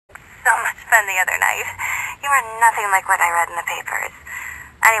fun the other night. You are nothing like what I read in the papers.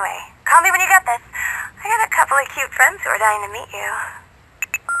 Anyway, call me when you get this. I got a couple of cute friends who are dying to meet you.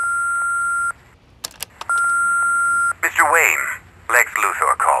 Mr. Wayne, Lex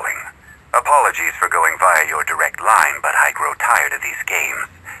Luthor calling. Apologies for going via your direct line, but I grow tired of these games.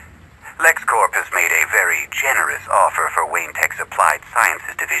 LexCorp has made a very generous offer for Wayne Tech's Applied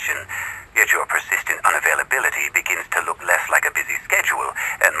Sciences division, yet your persistent unavailability begins to look less like a busy schedule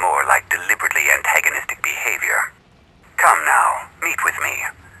and more like deliberately antagonistic behavior. Come now, meet with me.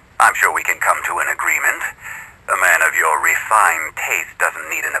 I'm sure we can come to an agreement. A man of your refined taste doesn't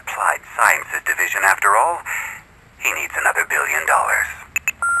need an Applied Sciences division after all. He needs another $1 billion.